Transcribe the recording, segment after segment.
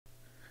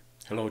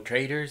Hello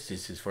traders,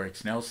 this is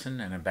Forex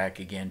Nelson and I'm back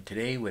again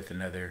today with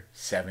another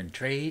 7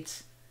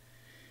 trades.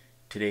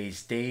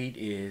 Today's date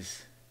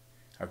is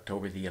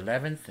October the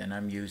 11th and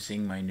I'm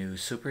using my new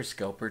Super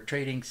Scalper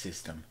trading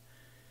system.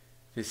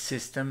 This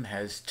system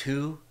has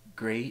 2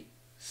 great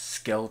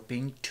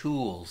scalping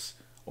tools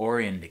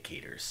or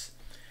indicators.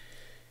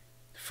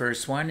 The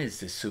first one is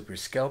the Super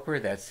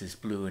Scalper, that's this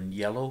blue and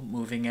yellow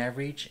moving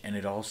average, and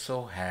it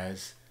also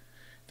has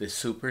the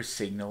Super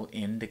Signal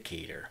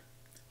Indicator.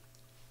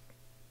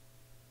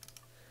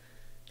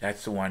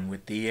 That's the one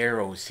with the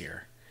arrows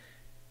here.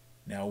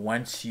 Now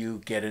once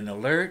you get an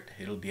alert,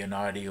 it'll be an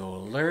audio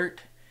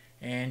alert,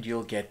 and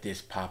you'll get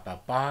this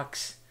pop-up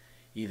box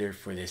either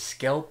for the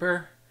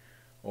scalper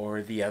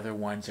or the other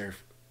ones are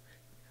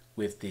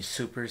with the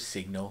Super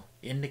Signal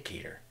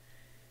Indicator.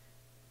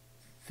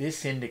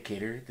 This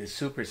indicator, the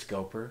Super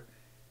Scalper,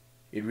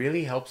 it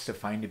really helps to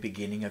find the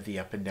beginning of the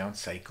up and down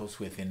cycles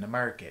within the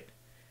market.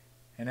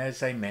 And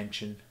as I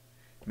mentioned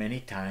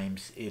many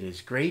times, it is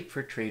great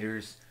for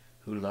traders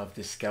who love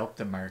to scalp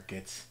the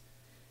markets,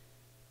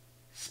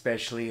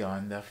 especially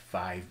on the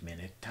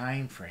 5-minute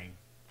time frame.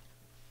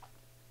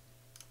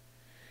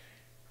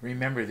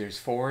 Remember, there's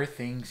 4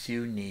 things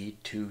you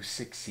need to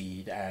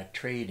succeed at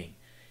trading.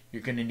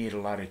 You're going to need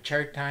a lot of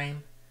chart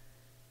time,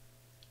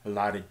 a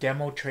lot of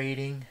demo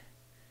trading,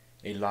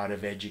 a lot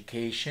of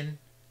education.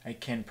 I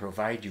can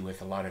provide you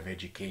with a lot of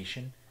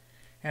education,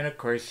 and of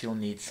course you'll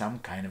need some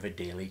kind of a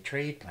daily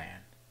trade plan.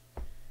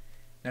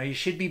 Now you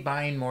should be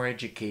buying more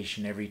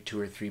education every 2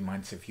 or 3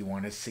 months if you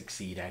want to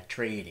succeed at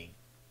trading.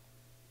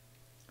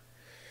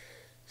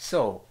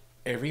 So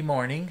every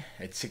morning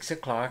at 6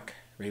 o'clock,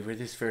 right where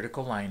this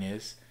vertical line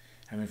is,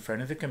 I'm in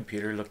front of the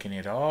computer looking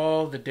at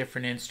all the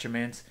different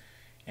instruments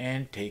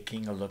and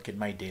taking a look at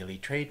my daily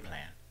trade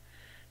plan.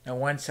 Now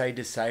once I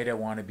decide I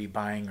want to be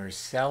buying or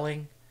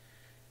selling,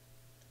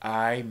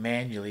 I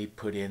manually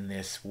put in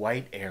this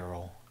white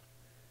arrow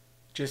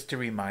just to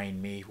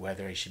remind me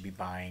whether I should be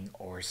buying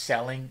or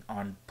selling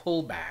on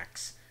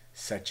pullbacks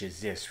such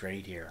as this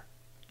right here.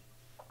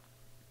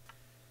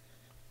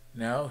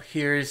 Now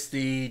here's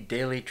the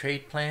daily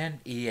trade plan,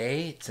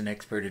 EA. It's an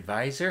expert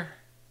advisor,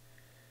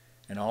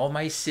 and all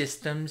my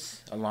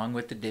systems along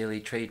with the daily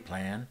trade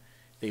plan,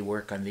 they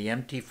work on the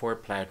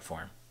MT4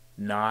 platform,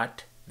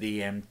 not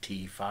the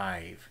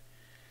MT5.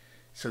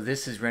 So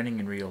this is running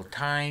in real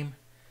time.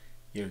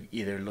 You're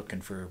either looking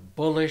for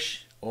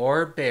bullish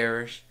or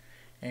bearish,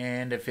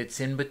 and if it's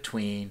in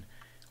between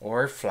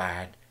or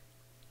flat,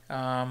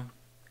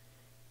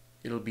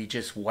 it'll be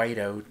just white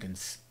out and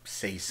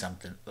say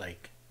something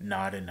like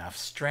not enough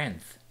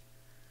strength.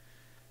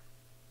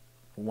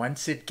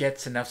 Once it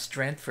gets enough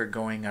strength for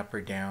going up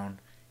or down,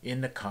 in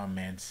the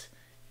comments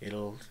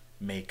it'll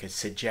make a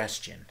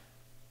suggestion.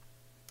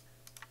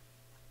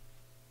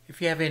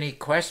 If you have any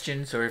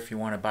questions or if you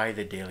want to buy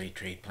the daily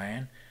trade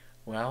plan,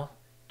 well,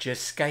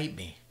 just Skype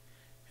me,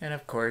 and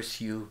of course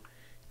you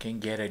can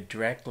get a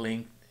direct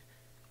link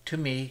to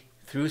me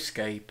through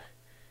Skype.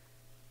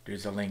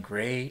 There's a link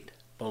right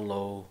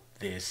below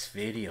this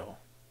video.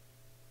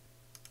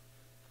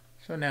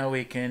 So now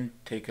we can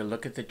take a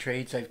look at the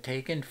trades I've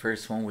taken.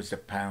 First one was the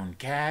pound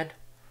CAD.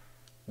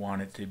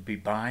 Wanted to be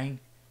buying,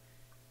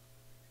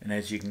 and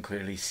as you can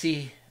clearly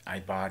see, I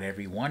bought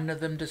every one of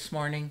them this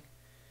morning,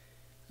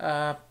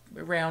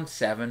 around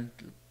 7,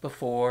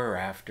 before or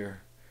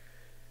after,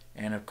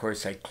 and of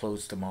course I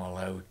closed them all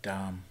out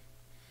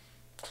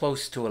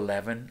close to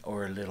 11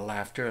 or a little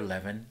after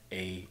 11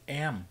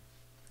 a.m.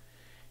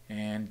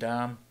 and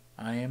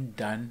I am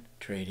done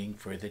trading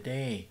for the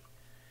day.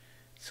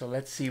 So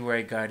let's see where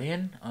I got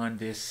in on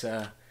this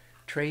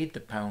trade,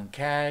 the pound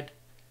CAD.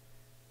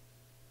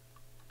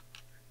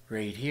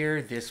 Right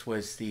here, this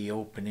was the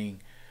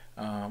opening,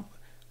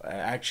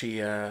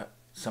 actually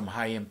some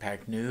high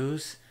impact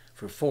news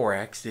for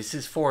Forex. This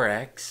is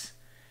Forex,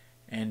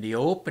 and the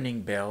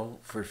opening bell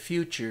for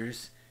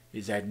futures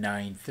is at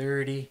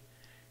 9:30.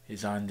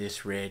 is on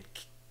this red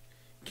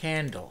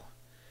candle.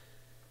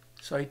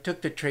 So I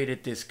took the trade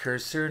at this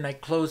cursor and I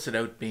closed it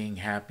out being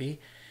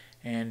happy.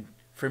 And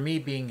for me,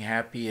 being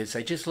happy is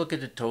I just look at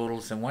the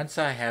totals, and once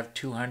I have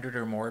 200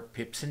 or more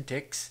pips and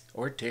ticks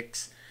or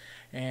ticks,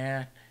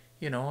 and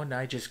and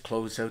I just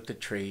close out the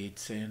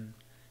trades and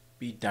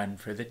be done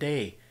for the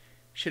day.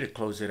 Should have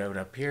closed it out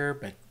up here,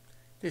 but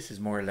this is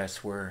more or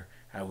less where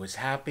I was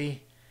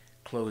happy.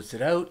 Closed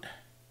it out,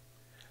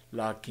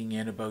 locking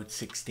in about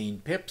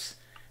 16 pips,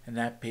 and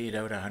that paid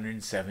out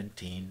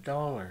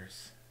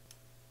 $117.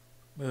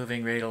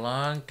 Moving right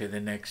along to the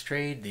next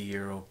trade, the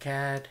Euro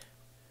CAD.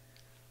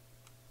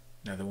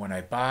 Another one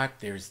I bought.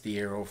 There's the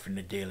arrow from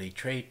the daily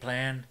trade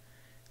plan.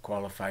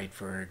 Qualified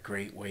for a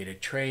great way to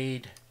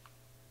trade.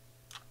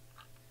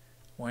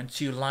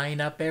 Once you line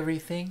up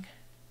everything,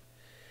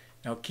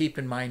 now keep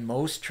in mind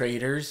most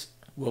traders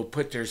will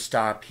put their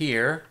stop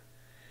here,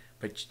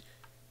 but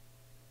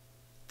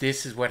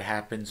this is what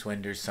happens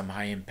when there's some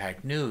high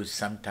impact news.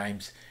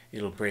 Sometimes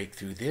it'll break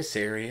through this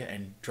area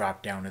and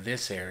drop down to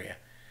this area.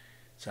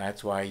 So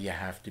that's why you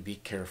have to be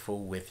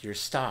careful with your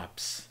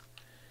stops.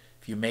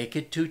 If you make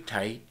it too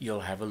tight,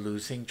 you'll have a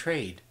losing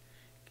trade.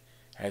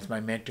 As my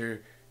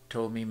mentor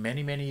told me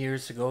many, many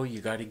years ago, you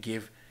got to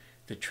give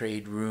the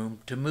trade room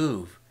to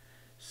move.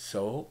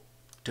 So,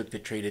 took the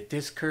trade at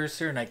this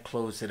cursor and I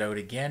closed it out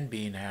again,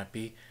 being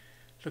happy.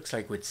 Looks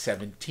like with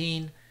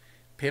 17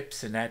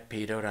 pips, and that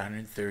paid out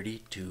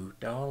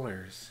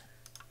 $132.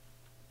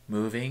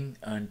 Moving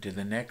on to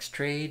the next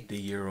trade, the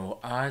Euro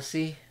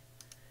Aussie.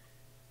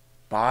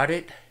 Bought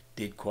it,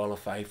 did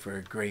qualify for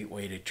a great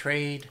way to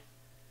trade.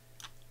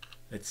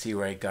 Let's see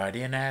where I got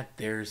in at.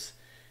 There's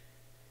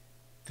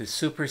the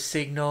super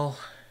signal,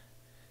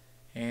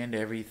 and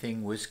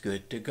everything was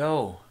good to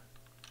go.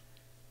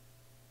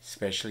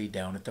 Especially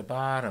down at the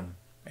bottom.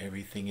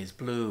 Everything is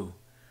blue.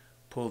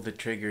 Pulled the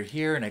trigger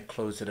here and I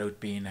closed it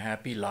out being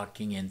happy,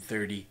 locking in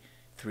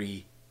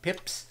 33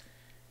 pips.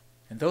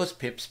 And those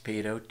pips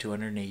paid out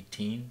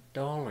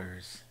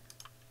 $218.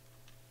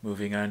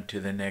 Moving on to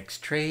the next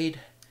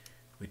trade,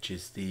 which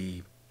is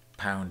the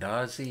Pound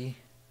Aussie.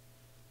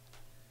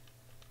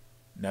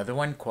 Another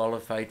one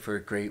qualified for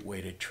a great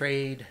way to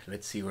trade.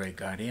 Let's see where I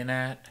got in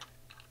at.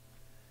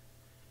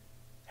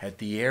 Had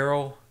the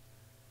arrow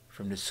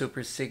from the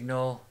super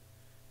signal.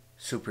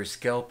 Super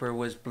scalper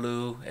was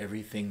blue.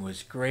 Everything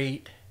was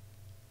great.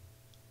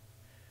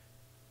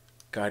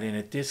 Got in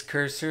at this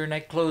cursor and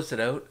I closed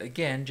it out.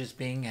 Again, just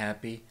being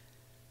happy.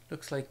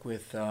 Looks like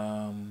with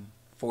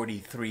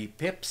 43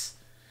 pips.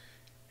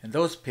 And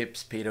those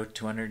pips paid out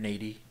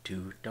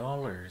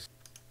 $282.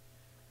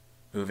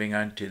 Moving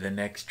on to the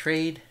next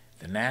trade,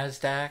 the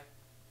NASDAQ.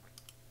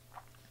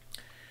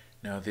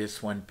 Now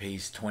this one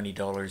pays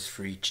 $20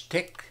 for each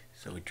tick.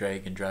 So we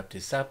drag and drop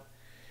this up.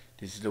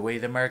 This is the way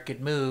the market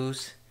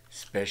moves,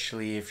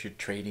 especially if you're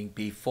trading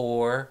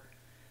before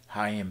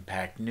high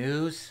impact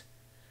news,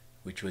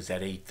 which was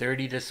at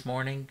 8:30 this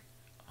morning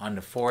on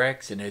the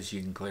Forex. And as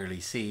you can clearly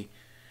see,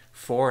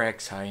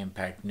 Forex high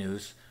impact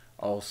news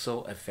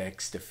also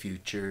affects the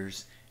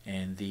futures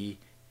and the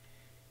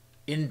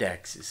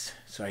indexes.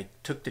 So I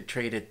took the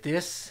trade at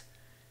this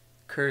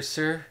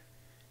cursor.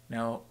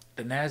 Now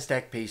the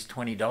NASDAQ pays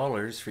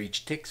 $20 for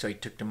each tick, so I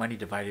took the money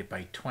divided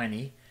by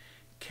 20.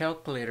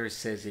 Calculator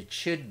says it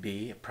should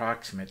be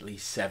approximately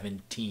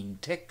 17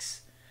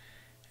 ticks.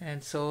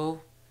 And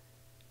so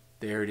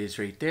there it is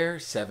right there,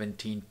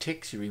 17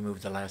 ticks. You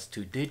remove the last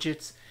two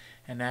digits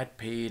and that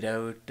paid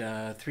out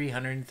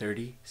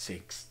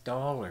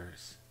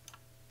 $336.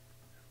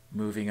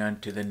 Moving on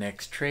to the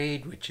next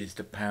trade, which is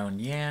the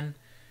Pound Yen.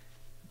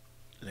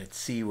 Let's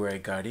see where I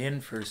got in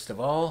first of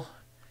all.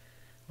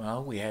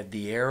 Well, we had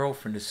the arrow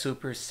from the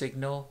super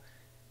signal.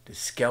 The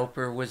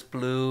scalper was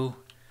blue.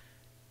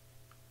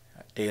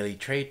 Daily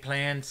trade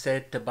plan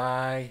said to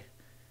buy.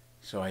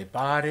 So I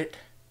bought it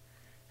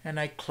and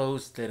I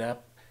closed it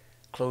up.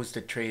 Closed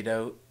the trade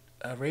out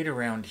right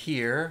around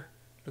here.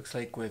 Looks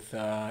like with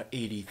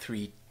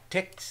 83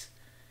 ticks.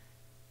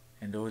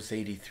 And those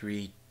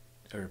 83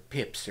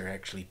 pips are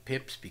actually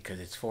pips because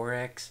it's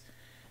Forex.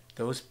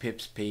 Those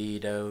pips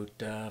paid out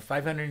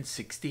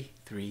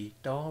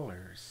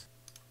 $563.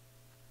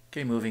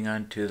 Okay, moving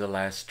on to the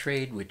last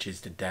trade, which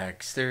is the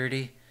DAX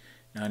 30.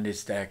 Now on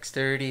this DAX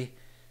 30,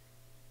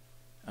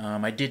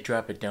 I did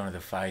drop it down to the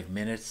 5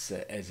 minutes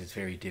as it's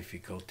very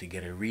difficult to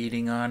get a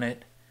reading on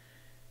it.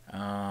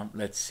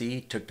 Let's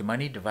see, took the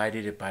money,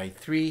 divided it by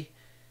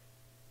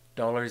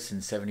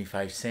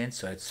 $3.75,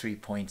 so that's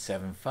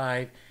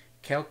 3.75.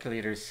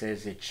 Calculator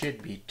says it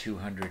should be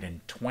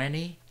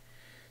 220.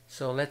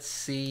 So let's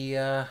see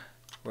where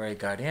I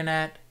got in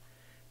at.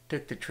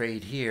 Took the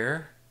trade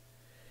here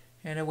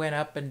and it went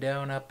up and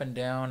down, up and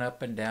down,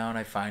 up and down.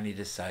 I finally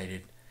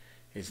decided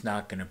it's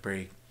not going to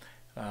break.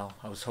 Well,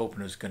 I was hoping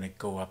it was going to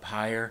go up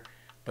higher,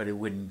 but it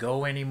wouldn't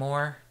go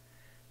anymore.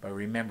 But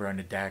remember, on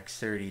the DAX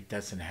 30 it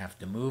doesn't have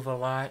to move a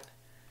lot.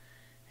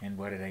 And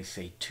what did I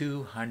say,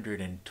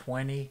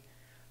 220?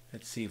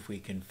 Let's see if we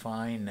can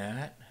find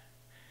that.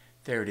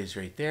 There it is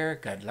right there.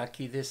 Got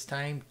lucky this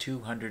time.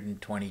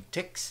 220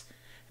 ticks.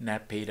 And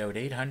that paid out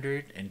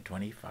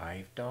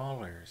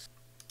 $825.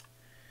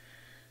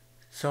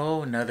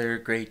 So another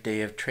great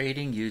day of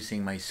trading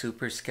using my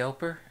super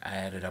scalper. I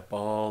added up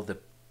all the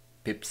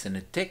pips and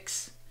the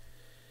ticks.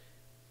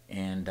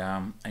 And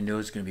I knew it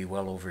was going to be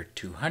well over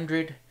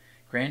 200.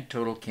 Grand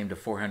total came to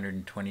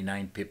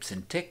 429 pips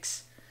and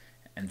ticks.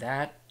 And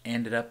that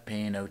ended up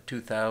paying out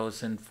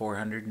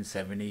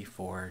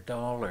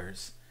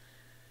 $2,474.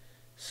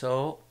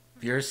 So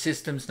if your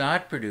system's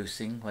not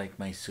producing like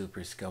my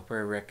super scalper,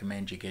 I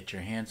recommend you get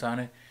your hands on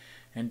it.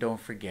 And don't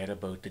forget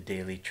about the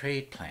daily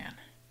trade plan.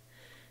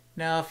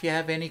 Now if you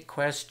have any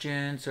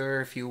questions or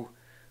if you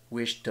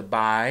wish to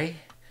buy,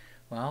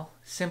 well,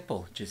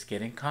 simple, just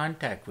get in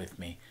contact with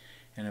me.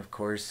 And of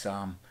course,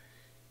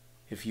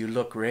 if you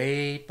look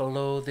right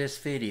below this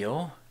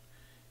video,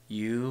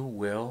 you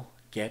will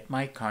get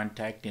my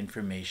contact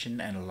information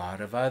and a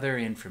lot of other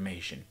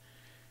information.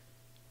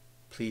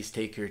 Please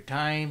take your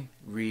time,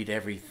 read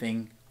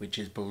everything which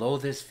is below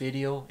this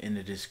video in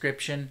the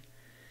description,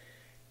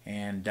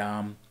 and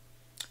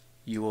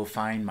you will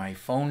find my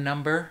phone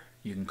number.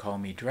 You can call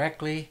me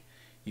directly.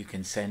 you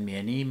can send me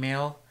an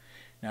email.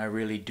 Now I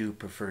really do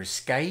prefer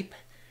Skype.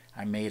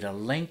 I made a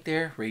link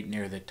there right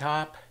near the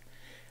top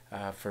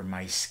for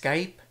my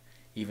Skype.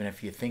 Even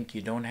if you think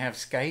you don't have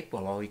Skype,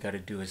 well, all you got to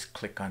do is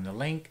click on the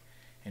link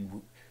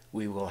and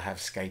we will have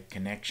Skype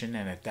connection,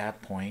 and at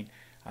that point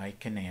I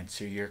can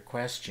answer your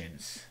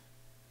questions.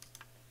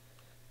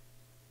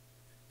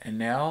 And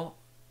now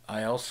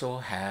I also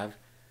have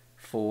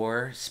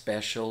 4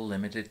 special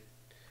limited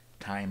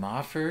time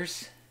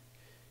offers.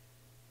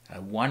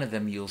 One of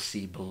them you'll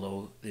see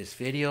below this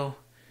video,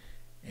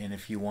 and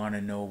if you want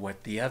to know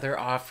what the other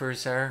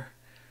offers are,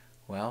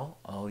 well,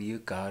 all you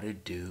gotta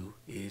do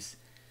is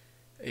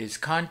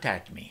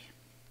contact me.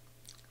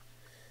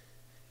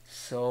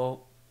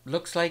 So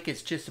looks like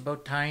it's just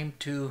about time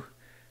to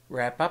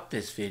wrap up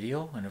this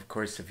video, and of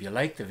course if you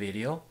like the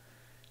video,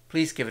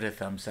 please give it a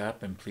thumbs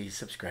up and please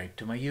subscribe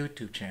to my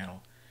YouTube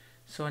channel.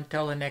 So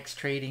until the next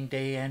trading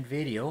day and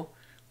video,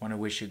 I want to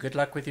wish you good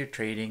luck with your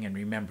trading, and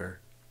remember,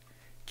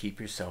 keep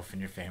yourself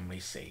and your family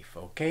safe.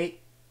 Okay,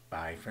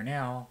 bye for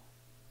now.